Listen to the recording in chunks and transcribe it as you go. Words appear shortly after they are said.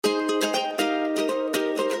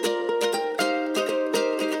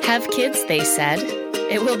Have kids, they said.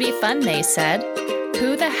 It will be fun, they said.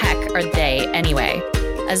 Who the heck are they anyway?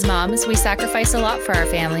 As moms, we sacrifice a lot for our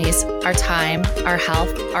families, our time, our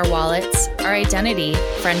health, our wallets, our identity,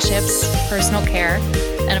 friendships, personal care,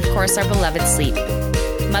 and of course, our beloved sleep.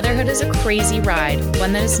 Motherhood is a crazy ride,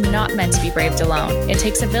 one that is not meant to be braved alone. It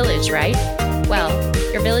takes a village, right? Well,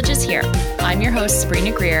 your village is here. I'm your host,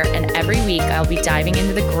 Sabrina Greer, and every week I'll be diving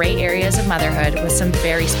into the gray areas of motherhood with some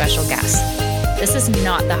very special guests. This is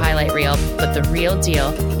not the highlight reel, but the real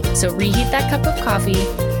deal. So reheat that cup of coffee,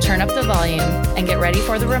 turn up the volume, and get ready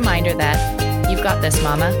for the reminder that you've got this,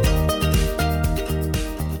 mama.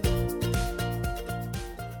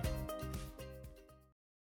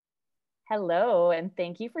 Hello, and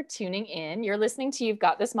thank you for tuning in. You're listening to You've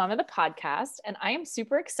Got This, Mama, the podcast, and I am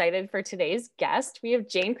super excited for today's guest. We have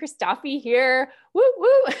Jane Christofi here. Woo,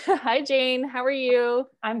 woo. Hi, Jane. How are you?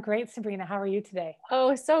 I'm great, Sabrina. How are you today?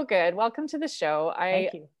 Oh, so good. Welcome to the show.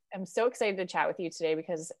 Thank you. I'm so excited to chat with you today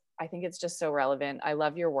because I think it's just so relevant. I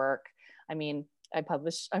love your work. I mean,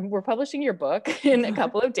 we're publishing your book in a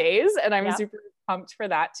couple of days, and I'm super pumped for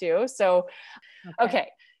that too. So, okay.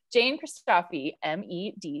 Jane Christofi,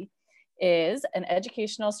 MED, is an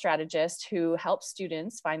educational strategist who helps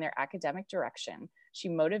students find their academic direction. She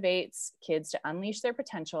motivates kids to unleash their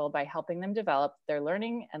potential by helping them develop their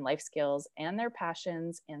learning and life skills and their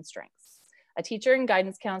passions and strengths. A teacher and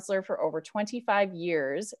guidance counselor for over 25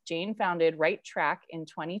 years, Jane founded Right Track in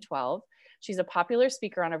 2012. She's a popular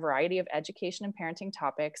speaker on a variety of education and parenting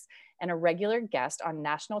topics and a regular guest on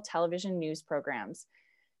national television news programs.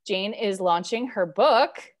 Jane is launching her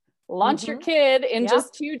book, Launch Your Kid, in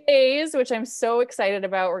just 2 days, which I'm so excited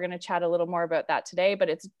about. We're going to chat a little more about that today, but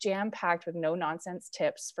it's jam-packed with no-nonsense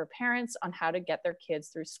tips for parents on how to get their kids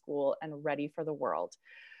through school and ready for the world.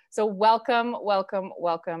 So welcome, welcome,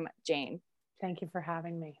 welcome, Jane. Thank you for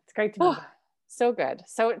having me. It's great to be here. So good.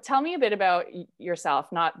 So tell me a bit about yourself,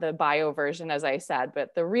 not the bio version, as I said,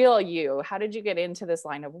 but the real you. How did you get into this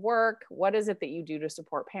line of work? What is it that you do to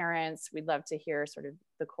support parents? We'd love to hear sort of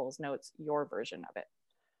the Coles Notes, your version of it.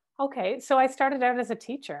 Okay, so I started out as a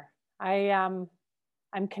teacher. I'm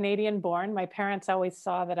Canadian born. My parents always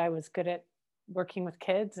saw that I was good at working with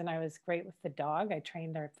kids and I was great with the dog. I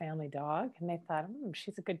trained our family dog and they thought,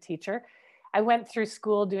 she's a good teacher. I went through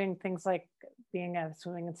school doing things like being a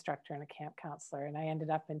swimming instructor and a camp counselor, and I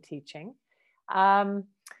ended up in teaching. I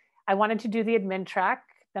wanted to do the admin track.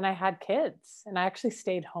 Then I had kids and I actually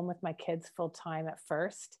stayed home with my kids full time at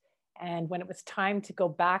first. And when it was time to go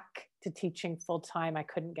back to teaching full time, I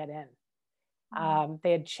couldn't get in.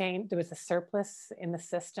 They had changed, there was a surplus in the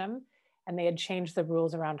system and they had changed the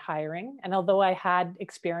rules around hiring. And although I had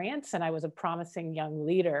experience and I was a promising young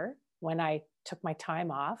leader when I took my time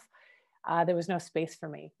off, there was no space for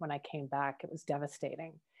me when I came back. It was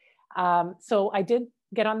devastating. So I did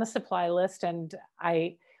get on the supply list and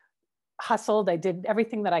I hustled. I did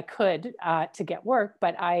everything that I could to get work,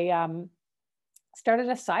 but I started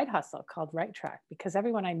a side hustle called Right Track because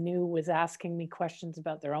everyone I knew was asking me questions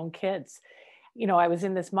about their own kids. You know, I was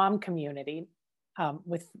in this mom community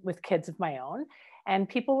with kids of my own, and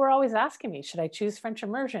people were always asking me, should I choose French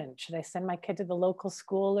immersion? Should I send my kid to the local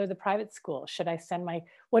school or the private school? Should I send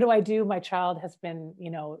what do I do? My child has been,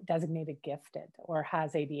 designated gifted or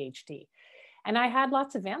has ADHD. And I had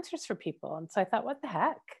lots of answers for people. And so I thought, what the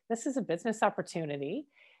heck? This is a business opportunity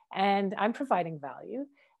and I'm providing value.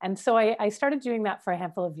 And so I started doing that for a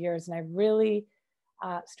handful of years, and I really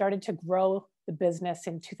started to grow the business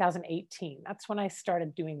in 2018. That's when I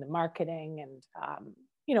started doing the marketing and,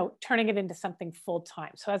 turning it into something full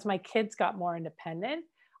time. So as my kids got more independent,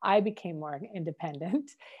 I became more independent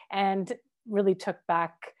and really took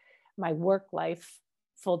back my work life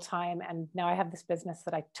full time. And now I have this business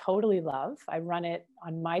that I totally love. I run it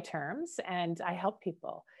on my terms and I help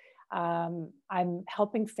people. I'm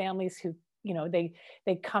helping families who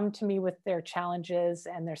they come to me with their challenges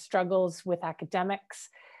and their struggles with academics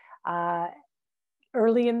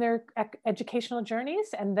early in their educational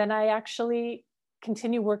journeys. And then I actually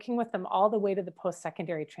continue working with them all the way to the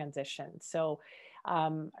post-secondary transition. So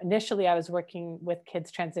initially I was working with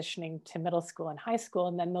kids transitioning to middle school and high school.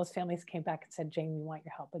 And then those families came back and said, Jane, we want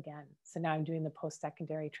your help again. So now I'm doing the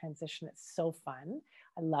post-secondary transition. It's so fun.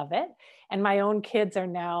 I love it. And my own kids are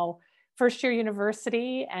now first year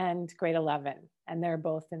university and grade 11, and they're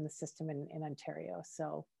both in the system in Ontario.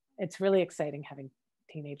 So it's really exciting having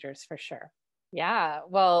teenagers for sure. Yeah,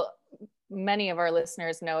 well, many of our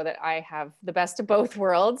listeners know that I have the best of both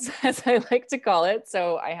worlds, as I like to call it.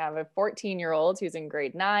 So I have a 14-year-old who's in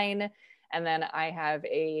grade 9, And then I have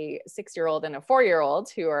a 6-year-old and a 4-year-old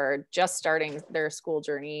who are just starting their school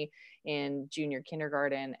journey in junior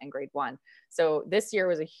kindergarten and grade 1. So this year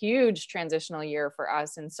was a huge transitional year for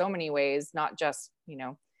us in so many ways, not just,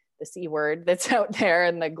 the C word that's out there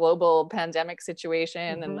and the global pandemic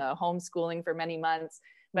situation and the homeschooling for many months.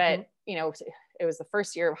 But, it was the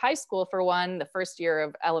first year of high school for one, the first year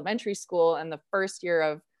of elementary school, and the first year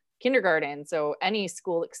of kindergarten. So any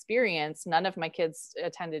school experience, none of my kids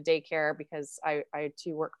attended daycare because I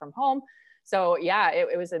too work from home. So yeah,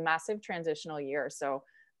 it was a massive transitional year. So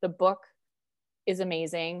the book is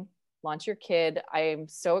amazing. Launch Your Kid. I am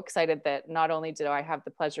so excited that not only did I have the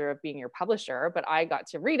pleasure of being your publisher, but I got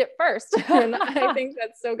to read it first. And I think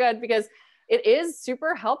that's so good because it is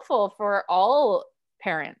super helpful for all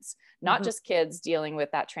parents, not just kids dealing with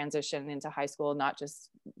that transition into high school, not just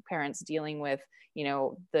parents dealing with,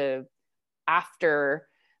 the after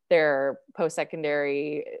their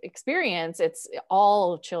post-secondary experience. It's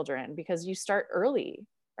all children because you start early,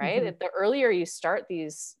 right? The earlier you start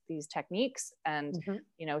these techniques and,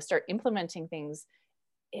 start implementing things,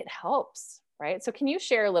 it helps, right? So can you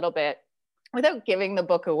share a little bit, without giving the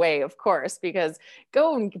book away, of course, because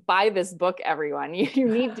go and buy this book, everyone. You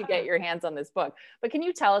need to get your hands on this book. But can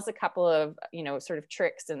you tell us a couple of, sort of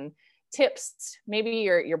tricks and tips, maybe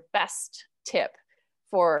your best tip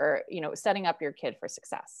for, setting up your kid for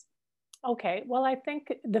success? Okay. Well, I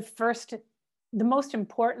think the most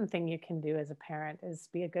important thing you can do as a parent is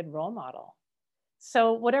be a good role model.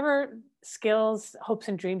 So whatever skills, hopes,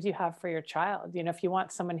 and dreams you have for your child, if you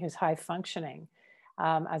want someone who's high functioning,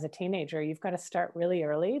 as a teenager, you've got to start really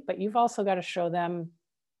early, but you've also got to show them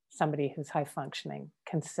somebody who's high functioning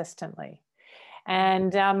consistently.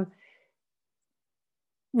 And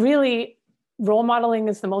really, role modeling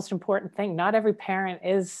is the most important thing. Not every parent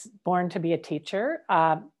is born to be a teacher.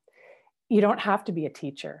 You don't have to be a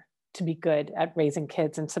teacher to be good at raising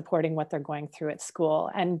kids and supporting what they're going through at school.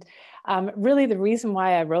 And really, the reason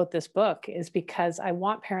why I wrote this book is because I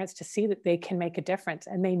want parents to see that they can make a difference,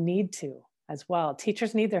 and they need to as well.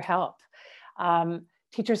 Teachers need their help.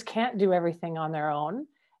 Teachers can't do everything on their own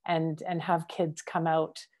and have kids come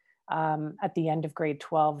out at the end of grade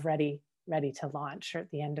 12 ready to launch, or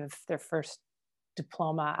at the end of their first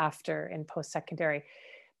diploma after in post-secondary.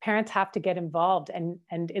 Parents have to get involved, and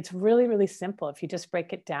it's really, really simple if you just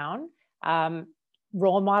break it down.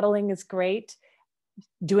 Role modeling is great.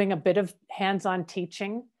 Doing a bit of hands-on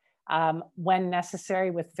teaching when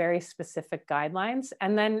necessary with very specific guidelines.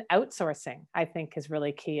 And then outsourcing, I think, is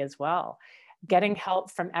really key as well. Getting help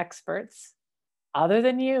from experts other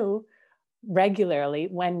than you regularly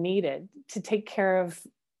when needed to take care of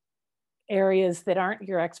areas that aren't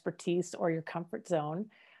your expertise or your comfort zone.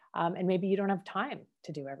 And maybe you don't have time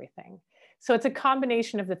to do everything. So it's a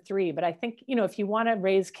combination of the three. But I think, if you want to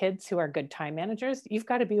raise kids who are good time managers, you've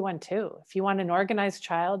got to be one too. If you want an organized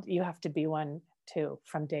child, you have to be one too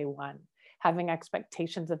from day one. Having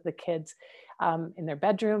expectations of the kids in their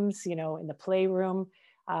bedrooms, in the playroom,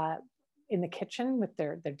 in the kitchen with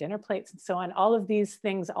their dinner plates and so on. All of these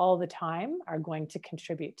things all the time are going to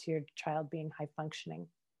contribute to your child being high functioning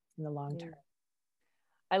in the long term.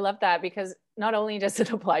 I love that, because not only does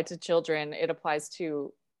it apply to children, it applies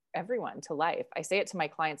to everyone, to life. I say it to my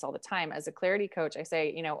clients all the time. As a clarity coach, I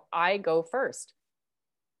say, I go first.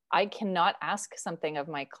 I cannot ask something of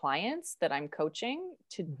my clients that I'm coaching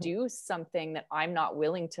to do something that I'm not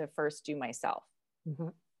willing to first do myself.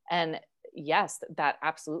 And yes, that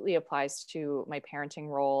absolutely applies to my parenting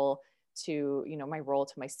role, to, my role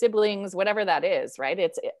to my siblings, whatever that is, right?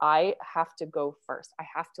 I have to go first. I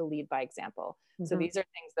have to lead by example. So these are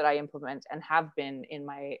things that I implement and have been in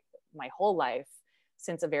my whole life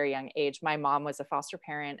since a very young age. My mom was a foster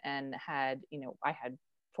parent and had, I had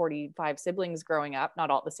 45 siblings growing up, not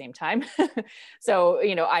all at the same time. So,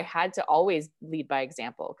 I had to always lead by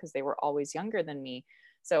example because they were always younger than me.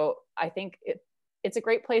 So I think it's a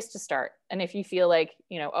great place to start. And if you feel like,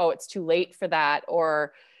 oh, it's too late for that,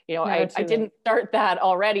 or, I didn't start that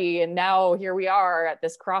already, and now here we are at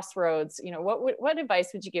this crossroads, what advice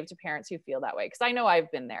would you give to parents who feel that way? Because I know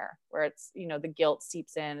I've been there, where it's, the guilt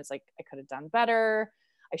seeps in. It's like, I could have done better.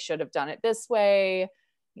 I should have done it this way.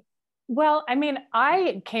 Well, I mean,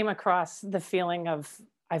 I came across the feeling of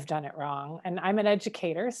I've done it wrong, and I'm an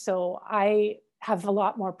educator, so I have a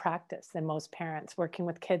lot more practice than most parents working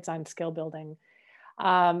with kids on skill building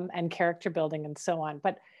and character building and so on.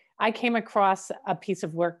 But I came across a piece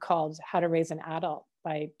of work called How to Raise an Adult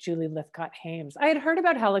by Julie Lythcott-Haims. I had heard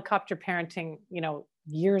about helicopter parenting,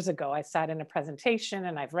 years ago. I sat in a presentation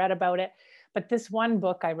and I've read about it, but this one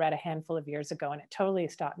book I read a handful of years ago, and it totally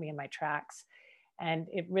stopped me in my tracks. And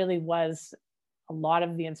it really was a lot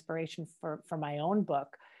of the inspiration for my own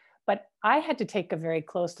book. But I had to take a very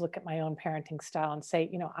close look at my own parenting style and say,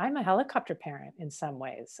 I'm a helicopter parent in some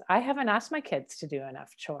ways. I haven't asked my kids to do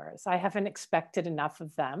enough chores. I haven't expected enough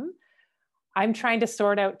of them. I'm trying to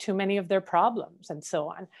sort out too many of their problems and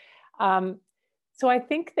so on. So I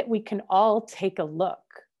think that we can all take a look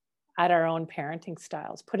at our own parenting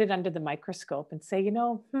styles, put it under the microscope and say,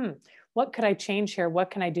 what could I change here?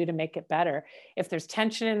 What can I do to make it better? If there's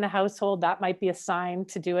tension in the household, that might be a sign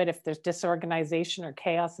to do it. If there's disorganization or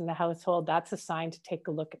chaos in the household, that's a sign to take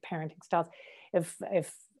a look at parenting styles.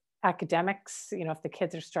 If academics, if the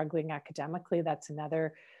kids are struggling academically, that's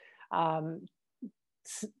another,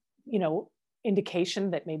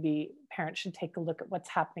 indication that maybe parents should take a look at what's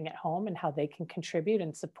happening at home and how they can contribute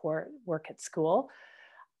and support work at school.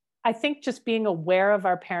 I think just being aware of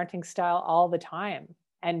our parenting style all the time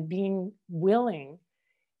and being willing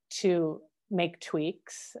to make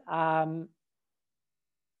tweaks all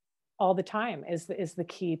the time is the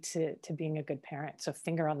key to being a good parent. So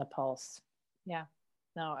finger on the pulse. Yeah,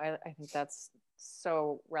 no, I think that's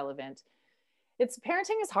so relevant.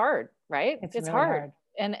 Parenting is hard, right? It's really hard.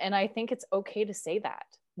 And I think it's okay to say that.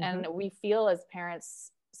 Mm-hmm. And we feel as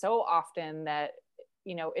parents so often that,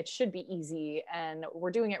 it should be easy and we're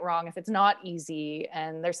doing it wrong if it's not easy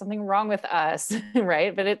and there's something wrong with us,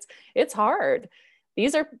 right? But it's hard.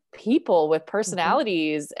 These are people with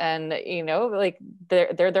personalities and, like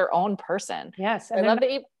they're their own person. Yes. And I love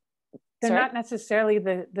that they're not necessarily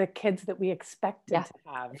the kids that we expected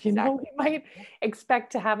to have. Exactly. We might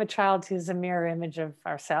expect to have a child who's a mirror image of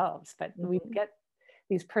ourselves, but we get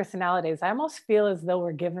these personalities. I almost feel as though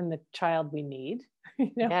we're given the child we need.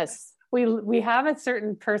 Yes. We have a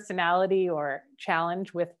certain personality or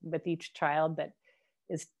challenge with each child that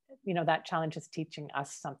is, that challenge is teaching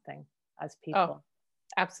us something as people. Oh,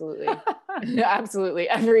 absolutely. Absolutely.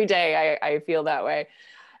 Every day I feel that way.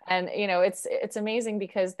 And, it's amazing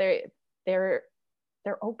because they're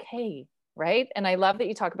okay. Right. And I love that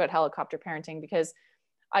you talk about helicopter parenting, because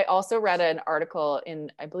I also read an article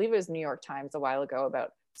in, I believe it was New York Times a while ago,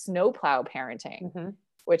 about snowplow parenting,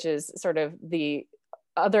 which is sort of the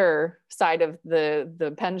other side of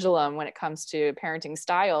the pendulum when it comes to parenting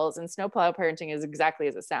styles. And snowplow parenting is exactly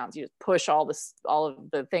as it sounds. You just push all of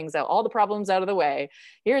the things out, all the problems out of the way.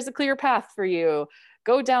 Here's a clear path for you.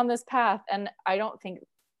 Go down this path. And I don't think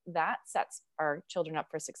that sets our children up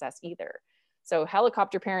for success either. So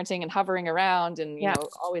helicopter parenting and hovering around and,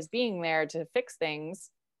 always being there to fix things,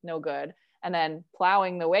 no good. And then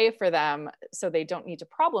plowing the way for them so they don't need to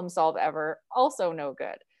problem solve ever, also no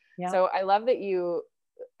good. Yeah. So I love that you,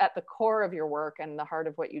 at the core of your work and the heart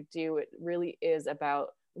of what you do, it really is about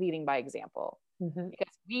leading by example,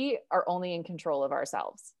 because we are only in control of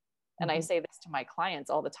ourselves. And I say this to my clients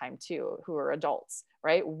all the time too, who are adults,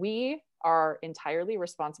 right? We are entirely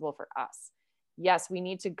responsible for us. Yes, we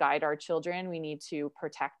need to guide our children. We need to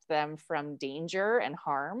protect them from danger and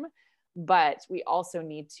harm, but we also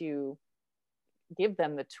need to give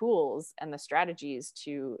them the tools and the strategies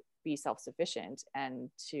to be self-sufficient and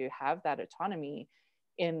to have that autonomy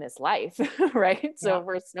in this life, right? Yeah. So if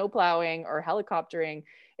we're snowplowing or helicoptering,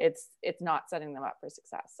 it's not setting them up for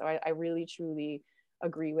success. So I really, truly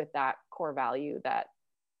agree with that core value that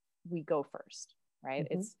we go first, right?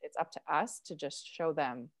 It's up to us to just show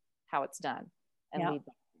them how it's done and lead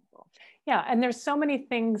by example. Yeah, and there's so many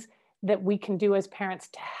things that we can do as parents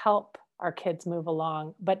to help our kids move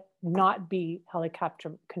along, but not be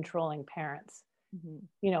helicopter controlling parents,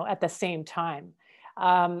 at the same time.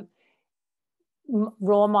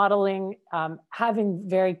 Role modeling, having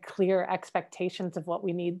very clear expectations of what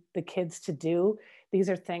we need the kids to do. These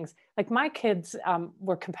are things like my kids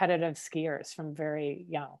were competitive skiers from very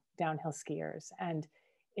young, downhill skiers. And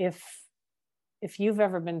if you've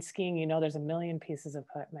ever been skiing, there's a million pieces of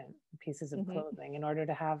equipment, pieces of clothing in order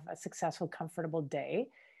to have a successful, comfortable day.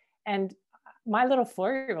 And my little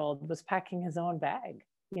 4-year-old was packing his own bag.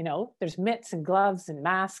 There's mitts and gloves and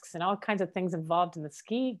masks and all kinds of things involved in the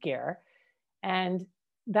ski gear. And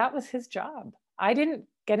that was his job. I didn't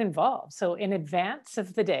get involved. So in advance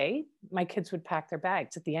of the day, my kids would pack their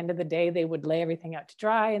bags. At the end of the day, they would lay everything out to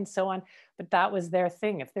dry and so on. But that was their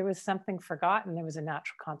thing. If there was something forgotten, there was a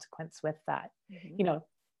natural consequence with that.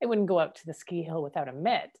 They wouldn't go out to the ski hill without a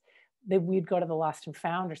mitt. We'd go to the Lost and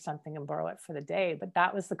Found or something and borrow it for the day. But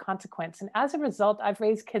that was the consequence. And as a result, I've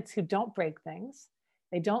raised kids who don't break things.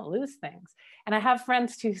 They don't lose things. And I have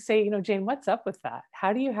friends who say, Jane, what's up with that?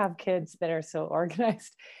 How do you have kids that are so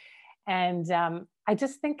organized? And I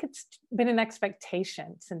just think it's been an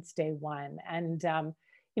expectation since day one. And,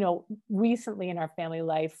 recently in our family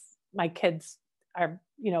life, my kids are,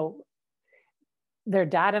 their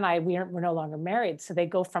dad and I, we're no longer married. So they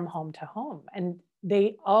go from home to home, and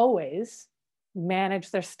they always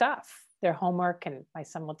manage their stuff, their homework, and my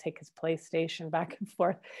son will take his PlayStation back and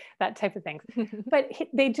forth, that type of thing. But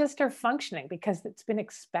they just are functioning because it's been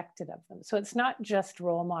expected of them. So it's not just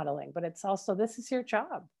role modeling, but it's also, this is your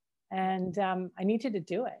job. And I need you to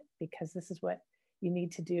do it because this is what you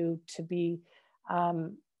need to do to be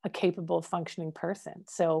a capable, functioning person.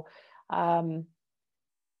 So,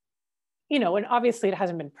 you know, and obviously it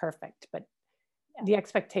hasn't been perfect, but the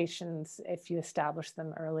expectations, if you establish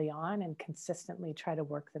them early on and consistently try to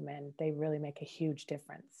work them in, they really make a huge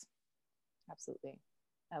difference. Absolutely.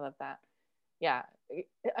 I love that. Yeah.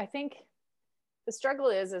 I think the struggle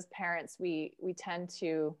is, as parents, we tend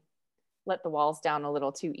to let the walls down a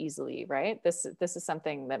little too easily, right? This is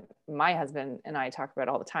something that my husband and I talk about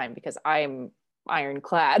all the time because I'm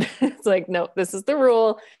ironclad. It's like, no, this is the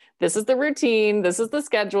rule. This is the routine. This is the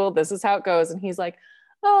schedule. This is how it goes. And he's like,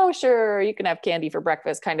 oh, sure, you can have candy for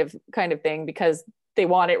breakfast kind of thing because they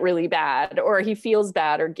want it really bad, or he feels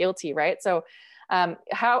bad or guilty, right? So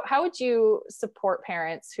how would you support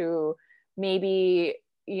parents who maybe,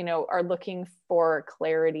 you know, are looking for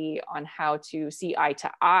clarity on how to see eye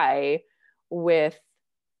to eye with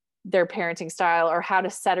their parenting style, or how to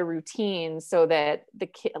set a routine so that the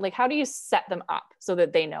kid, like, how do you set them up so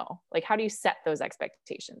that they know, like, how do you set those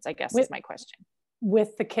expectations, I guess, is my question.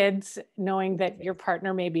 With the kids, knowing that your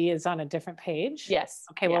partner maybe is on a different page? Yes.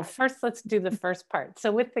 Okay, well, first let's do the first part.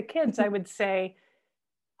 So with the kids, I would say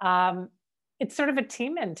it's sort of a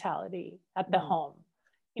team mentality at the home.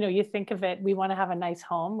 You know, you think of it, we want to have a nice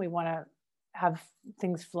home. We want to have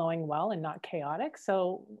things flowing well and not chaotic.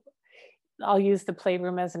 So I'll use the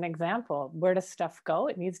playroom as an example. Where does stuff go?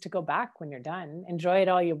 It needs to go back when you're done. Enjoy it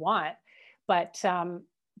all you want, but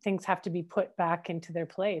things have to be put back into their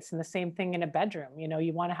place. And the same thing in a bedroom. You know,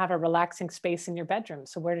 you want to have a relaxing space in your bedroom.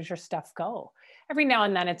 So where does your stuff go? Every now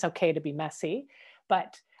and then it's okay to be messy,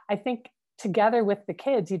 but I think together with the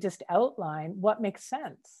kids, you just outline what makes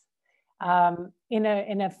sense in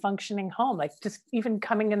a functioning home. Like just even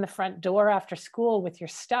coming in the front door after school with your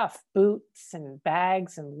stuff, boots and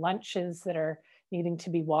bags and lunches that are needing to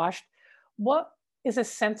be washed. What is a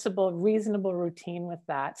sensible, reasonable routine with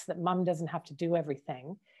that so that mom doesn't have to do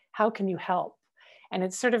everything? How can you help? And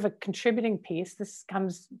it's sort of a contributing piece. This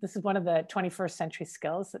is one of the 21st century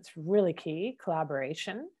skills that's really key: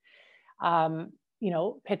 collaboration, you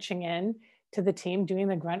know, pitching in to the team, doing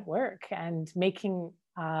the grunt work and making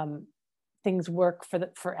things work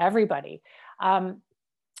for everybody.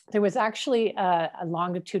 There was actually a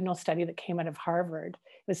longitudinal study that came out of Harvard.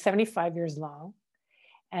 It was 75 years long.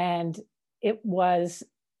 And it was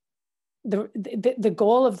the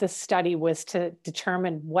goal of this study was to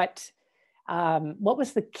determine what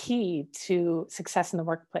was the key to success in the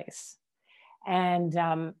workplace.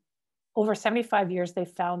 And over 75 years, they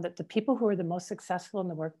found that the people who were the most successful in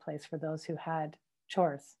the workplace were those who had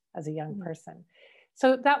chores as a young person.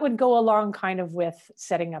 So that would go along kind of with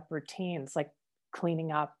setting up routines like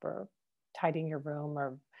cleaning up or tidying your room,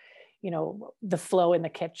 or, you know, the flow in the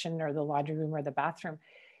kitchen or the laundry room or the bathroom.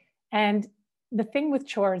 And the thing with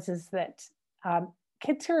chores is that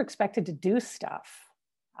kids who are expected to do stuff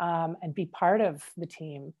and be part of the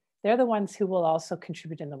team, they're the ones who will also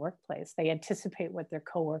contribute in the workplace. They anticipate what their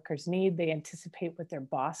coworkers need. They anticipate what their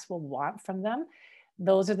boss will want from them.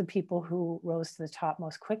 Those are the people who rose to the top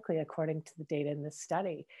most quickly, according to the data in this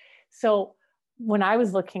study. So when I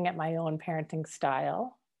was looking at my own parenting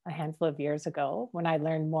style a handful of years ago, when I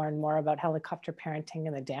learned more and more about helicopter parenting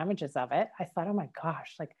and the damages of it, I thought, oh my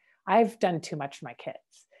gosh, like I've done too much for my kids.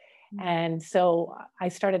 And so I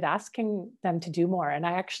started asking them to do more. And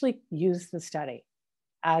I actually used the study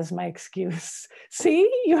as my excuse. See,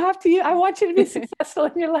 you have to, I want you to be successful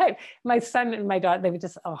in your life. My son and my daughter, they would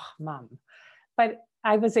just, oh, mom. But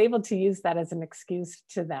I was able to use that as an excuse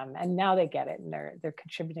to them. And now they get it. And they're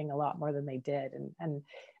contributing a lot more than they did. And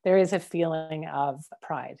there is a feeling of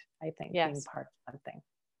pride, I think, being part of something.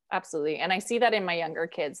 Absolutely. And I see that in my younger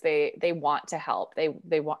kids. They want to help.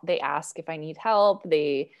 They ask if I need help.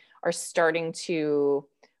 They are starting to,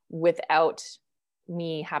 without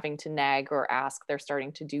me having to nag or ask, they're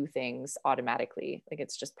starting to do things automatically. Like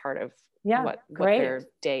it's just part of what their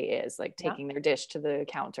day is, like taking their dish to the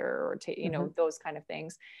counter or you know, those kind of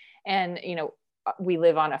things. And, you know, we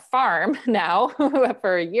live on a farm now.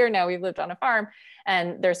 For a year now, we've lived on a farm,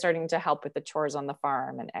 and they're starting to help with the chores on the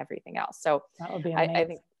farm and everything else. So that would be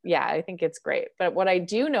amazing. I think it's great. But what I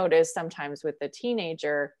do notice sometimes with the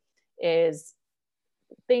teenager is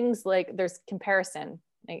things like there's comparison.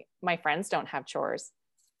 Like, my friends don't have chores.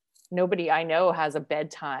 nobody I know has a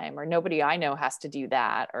bedtime, or nobody I know has to do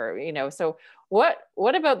that, or, so what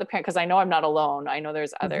about the parent? Because I know I'm not alone. I know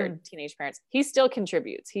there's other teenage parents. He still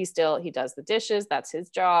contributes. He does the dishes. That's his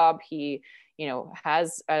job. He,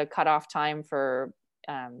 has a cutoff time for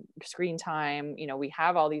screen time. We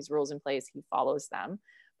have all these rules in place. He follows them,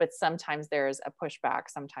 but sometimes there's a pushback.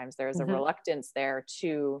 Sometimes there's a reluctance there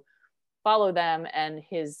to follow them. And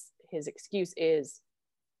his excuse is,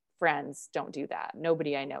 friends don't do that.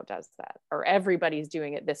 Nobody I know does that, or everybody's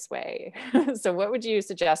doing it this way. So what would you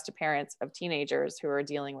suggest to parents of teenagers who are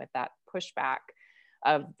dealing with that pushback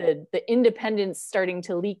of the independence starting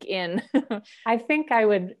to leak in? I think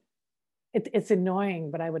it's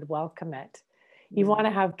annoying, but I would welcome it. You want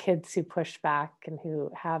to have kids who push back and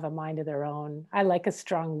who have a mind of their own. I like a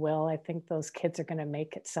strong will. I think those kids are going to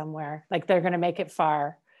make it somewhere, like they're going to make it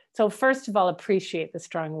far. So first of all, appreciate the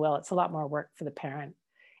strong will. It's a lot more work for the parent.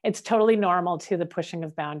 It's totally normal to the pushing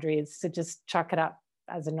of boundaries, to just chalk it up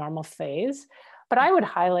as a normal phase. But I would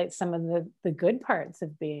highlight some of the good parts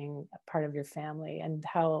of being a part of your family, and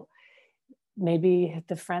how maybe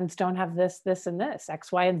the friends don't have this, and this,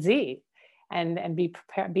 X, Y, and Z, and be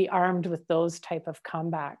prepared, be armed with those type of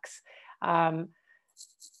comebacks.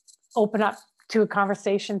 Open up to a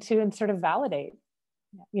conversation too, and sort of validate,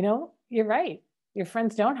 you're right. Your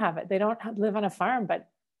friends don't have it. They don't live on a farm, but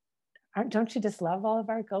don't you just love all of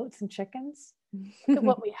our goats and chickens? Look at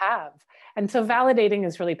what we have. And so validating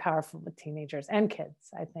is really powerful with teenagers and kids,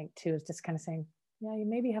 I think, too, is just kind of saying, yeah, you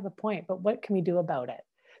maybe have a point, but what can we do about it?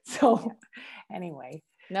 So anyway.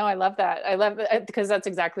 No, I love that. I love it because that's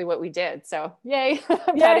exactly what we did. So yay,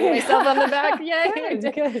 I'm patting myself on the back. Yay.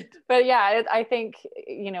 Good. But yeah, I think,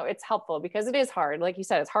 it's helpful because it is hard. Like you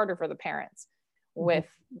said, it's harder for the parents with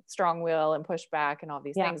strong will and pushback and all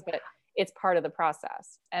these things, but it's part of the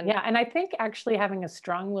process. And I think actually having a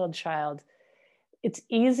strong-willed child, it's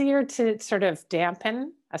easier to sort of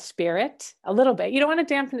dampen a spirit a little bit. You don't want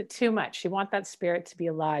to dampen it too much. You want that spirit to be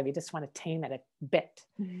alive. You just want to tame it a bit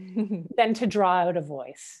than to draw out a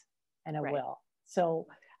voice and a will. So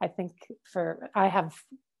I think I have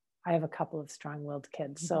a couple of strong-willed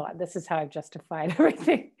kids. So this is how I've justified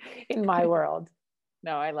everything in my world.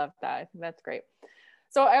 No, I love that. I think that's great.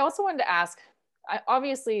 So I also wanted to ask,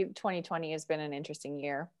 obviously 2020 has been an interesting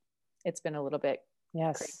year. It's been a little bit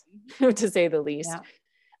crazy, to say the least.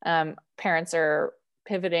 Parents are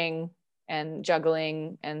pivoting and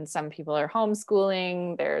juggling, and some people are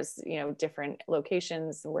homeschooling. There's, different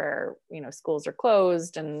locations where, schools are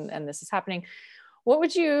closed and this is happening.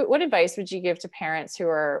 What advice would you give to parents who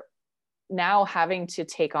are now having to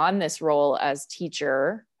take on this role as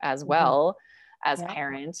teacher, as well as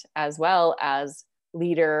parent, as well as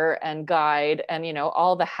leader and guide, and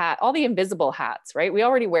all the invisible hats, right? We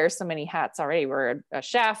already wear so many hats already. We're a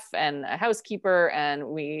chef and a housekeeper, and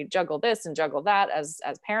we juggle this and juggle that as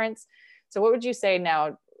parents. So what would you say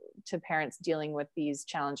now to parents dealing with these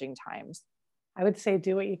challenging times? I would say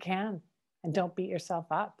do what you can and don't beat yourself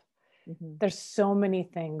up. There's so many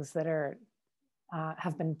things that are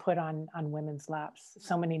have been put on women's laps,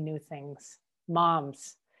 so many new things.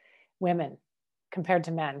 Moms, women compared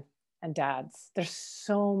to men and dads. There's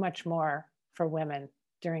so much more for women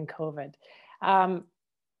during COVID.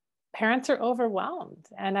 Parents are overwhelmed.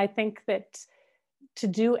 And I think that to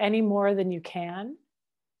do any more than you can,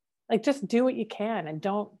 like just do what you can and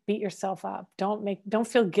don't beat yourself up. Don't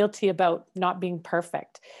feel guilty about not being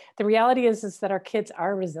perfect. The reality is that our kids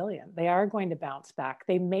are resilient. They are going to bounce back.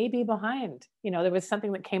 They may be behind. There was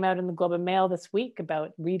something that came out in the Globe and Mail this week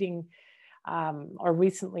about reading, or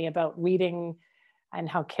recently about reading, and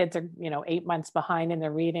how kids are, 8 months behind in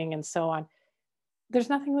their reading and so on. There's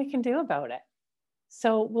nothing we can do about it.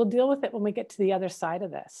 So we'll deal with it when we get to the other side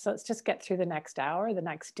of this. So let's just get through the next hour, the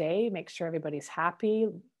next day, make sure everybody's happy,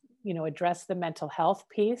 address the mental health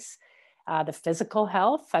piece, the physical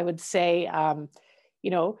health. I would say,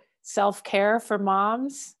 self-care for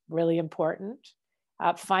moms, really important.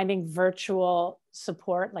 Finding virtual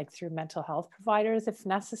support, like through mental health providers, if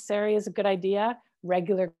necessary, is a good idea.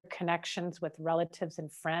 Regular connections with relatives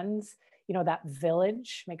and friends, that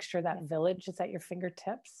village, make sure that village is at your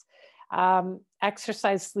fingertips.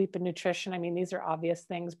 Exercise, sleep, and nutrition. I mean, these are obvious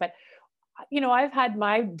things, but, I've had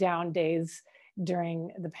my down days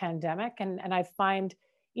during the pandemic, and I find,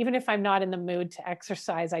 even if I'm not in the mood to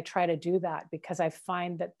exercise, I try to do that because I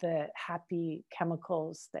find that the happy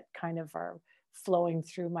chemicals that kind of are flowing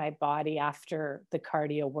through my body after the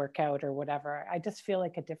cardio workout or whatever, I just feel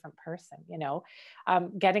like a different person,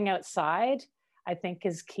 getting outside, I think,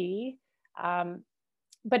 is key.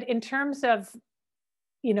 But in terms of,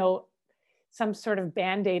 some sort of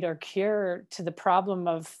band-aid or cure to the problem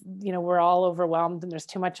of, we're all overwhelmed and there's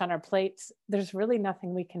too much on our plates. There's really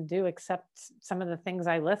nothing we can do except some of the things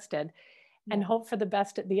I listed, and hope for the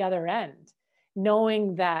best at the other end,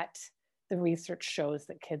 knowing that the research shows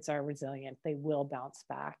that kids are resilient. They will bounce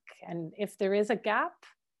back. And if there is a gap,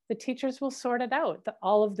 the teachers will sort it out. That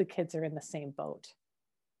all of the kids are in the same boat.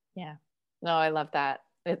 Yeah. No, I love that.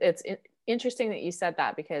 It's interesting that you said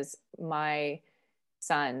that, because my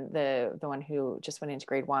son, the one who just went into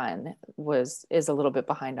grade 1, is a little bit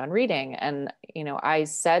behind on reading. And, I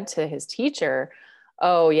said to his teacher,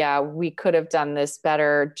 oh yeah, we could have done this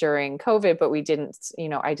better during COVID, but we didn't,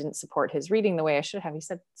 I didn't support his reading the way I should have. He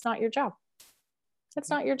said, it's not your job. It's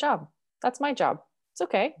not your job. That's my job. It's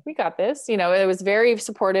okay. We got this. It was very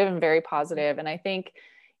supportive and very positive. And I think,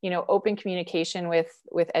 open communication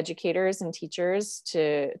with educators and teachers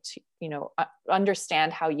to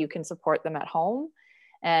understand how you can support them at home.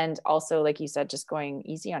 And also, like you said, just going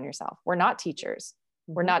easy on yourself. We're not teachers.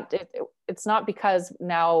 We're not, it's not because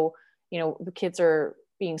now, the kids are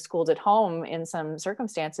being schooled at home in some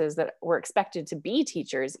circumstances that we're expected to be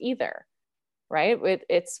teachers either, right?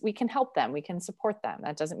 We can help them, we can support them.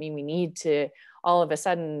 That doesn't mean we need to all of a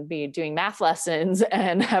sudden be doing math lessons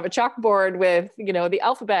and have a chalkboard with, the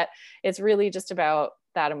alphabet. It's really just about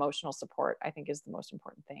that emotional support, I think, is the most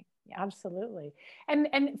important thing. Yeah, absolutely.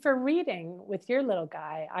 And for reading with your little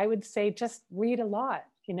guy, I would say just read a lot,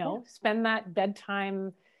 spend that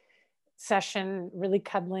bedtime session really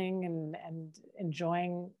cuddling and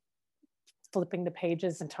enjoying flipping the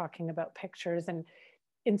pages and talking about pictures, and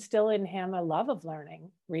instill in him a love of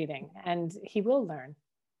reading, and he will learn.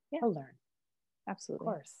 Yeah. He'll learn. Absolutely.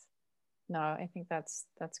 Of course. No, I think that's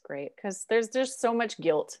great, because there's so much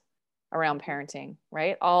guilt around parenting,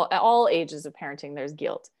 right? All ages of parenting, there's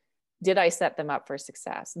guilt. Did I set them up for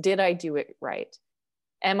success? Did I do it right?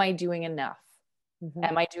 Am I doing enough? Mm-hmm.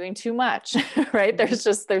 Am I doing too much? Right?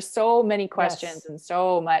 Mm-hmm. There's so many questions. Yes. And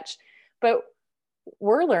so much, but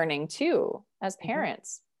we're learning too as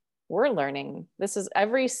parents. Mm-hmm. We're learning. This is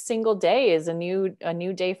every single day is a new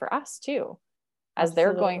day for us too. As Absolutely.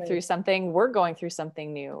 They're going through something, we're going through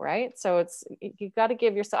something new, right? So you got to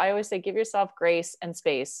give yourself, I always say, give yourself grace and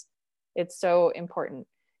space. It's so important.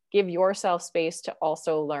 Give yourself space to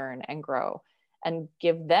also learn and grow, and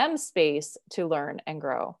give them space to learn and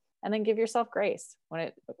grow. And then give yourself grace when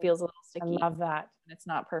it feels a little sticky. I love that. It's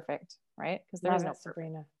not perfect, right? Because there is no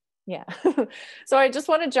Sabrina. Yeah. So I just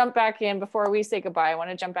want to jump back in before we say goodbye. I want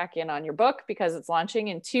to jump back in on your book, because it's launching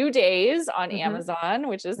in 2 days on Amazon,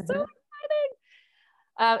 which is so exciting.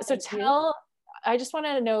 I just want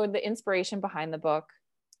to know the inspiration behind the book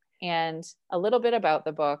and a little bit about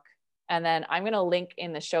the book. And then I'm going to link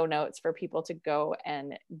in the show notes for people to go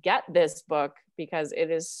and get this book, because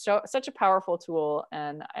it is such a powerful tool.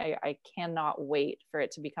 And I cannot wait for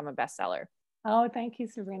it to become a bestseller. Oh, thank you,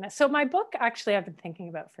 Sabrina. So my book, actually, I've been thinking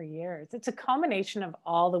about for years. It's a combination of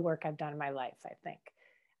all the work I've done in my life, I think,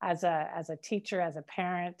 as a teacher, as a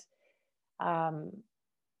parent,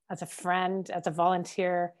 as a friend, as a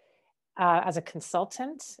volunteer, as a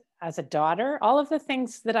consultant, as a daughter, all of the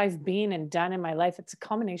things that I've been and done in my life. It's a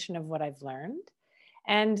combination of what I've learned.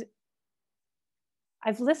 And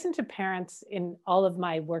I've listened to parents in all of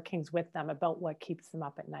my workings with them about what keeps them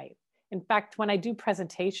up at night. In fact, when I do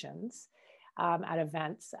presentations at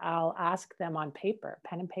events, I'll ask them on paper,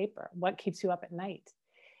 pen and paper, what keeps you up at night?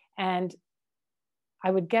 And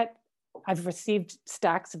I've received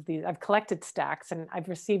stacks of these, I've collected stacks, and I've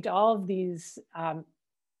received all of these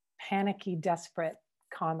panicky, desperate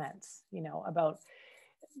comments, about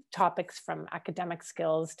topics from academic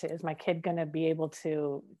skills to, is my kid going to be able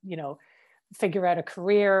to, figure out a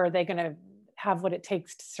career? Are they going to have what it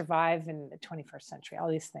takes to survive in the 21st century? All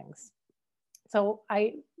these things. So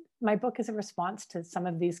my book is a response to some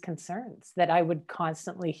of these concerns that I would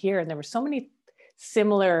constantly hear. And there were so many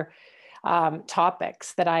similar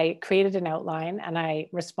topics that I created an outline, and I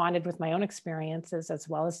responded with my own experiences as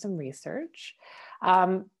well as some research.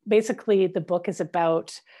 Basically, the book is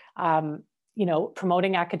about,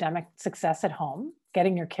 promoting academic success at home,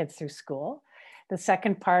 getting your kids through school. The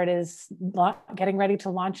second part is getting ready to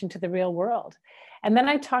launch into the real world. And then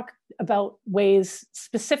I talk about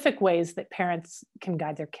specific ways that parents can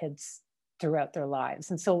guide their kids throughout their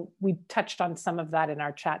lives. And so we touched on some of that in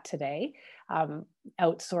our chat today,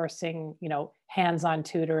 outsourcing, hands-on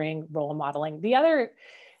tutoring, role modeling. The other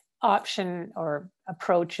option or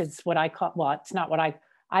approach is what I call, well, it's not what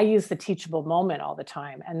I use the teachable moment all the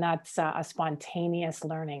time. And that's a spontaneous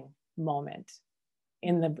learning moment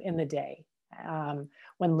in the day,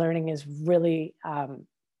 when learning is really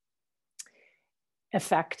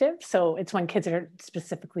effective. So it's when kids are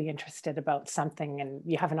specifically interested about something and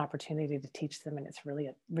you have an opportunity to teach them and it's really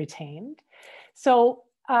retained. So,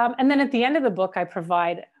 and then at the end of the book, I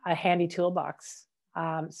provide a handy toolbox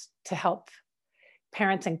to help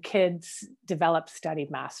parents and kids develop study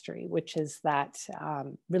mastery, which is that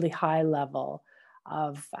really high level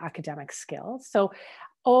of academic skills. So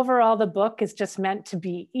overall, the book is just meant to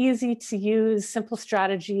be easy to use, simple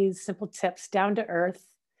strategies, simple tips, down to earth.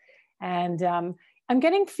 And I'm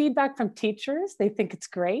getting feedback from teachers. They think it's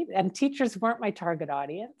great. And teachers weren't my target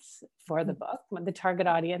audience for the book. The target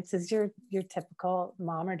audience is your typical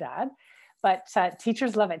mom or dad. But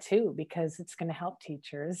teachers love it too, because it's going to help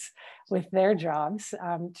teachers with their jobs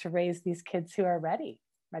to raise these kids who are ready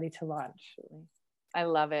to launch. I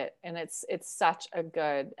love it. And it's such a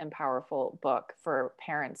good and powerful book for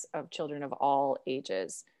parents of children of all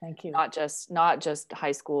ages. Thank you. Not just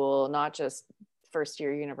high school, not just first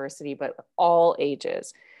year university, but all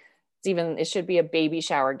ages. It should be a baby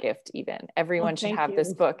shower gift even. Everyone should have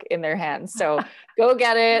this book in their hands. So go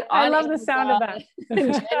get it. I love the sound of that.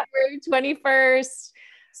 January 21st.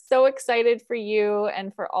 So excited for you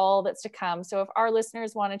and for all that's to come. So if our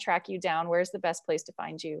listeners want to track you down, where's the best place to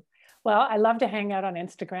find you? Well, I love to hang out on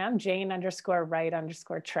Instagram,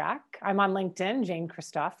 Jane_right_track. I'm on LinkedIn, Jane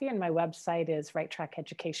Christoffi, and my website is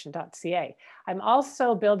righttrackeducation.ca. I'm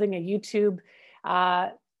also building a YouTube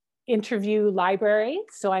interview library.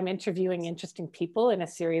 So I'm interviewing interesting people in a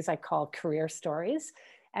series I call Career Stories.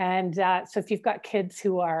 And so if you've got kids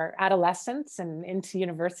who are adolescents and into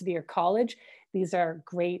university or college, these are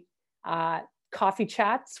great coffee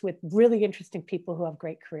chats with really interesting people who have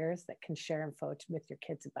great careers that can share info with your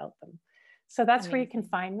kids about them. So that's where you can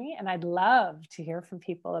find me. And I'd love to hear from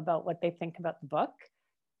people about what they think about the book.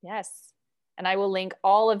 Yes. And I will link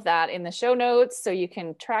all of that in the show notes so you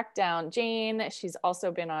can track down Jane. She's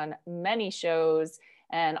also been on many shows,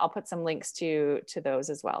 and I'll put some links to those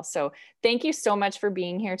as well. So thank you so much for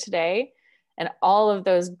being here today and all of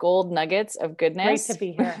those gold nuggets of goodness. Great to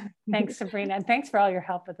be here. Thanks, Sabrina. And thanks for all your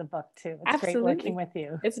help with the book too. It's Absolutely. great working with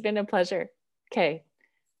you. It's been a pleasure. Okay.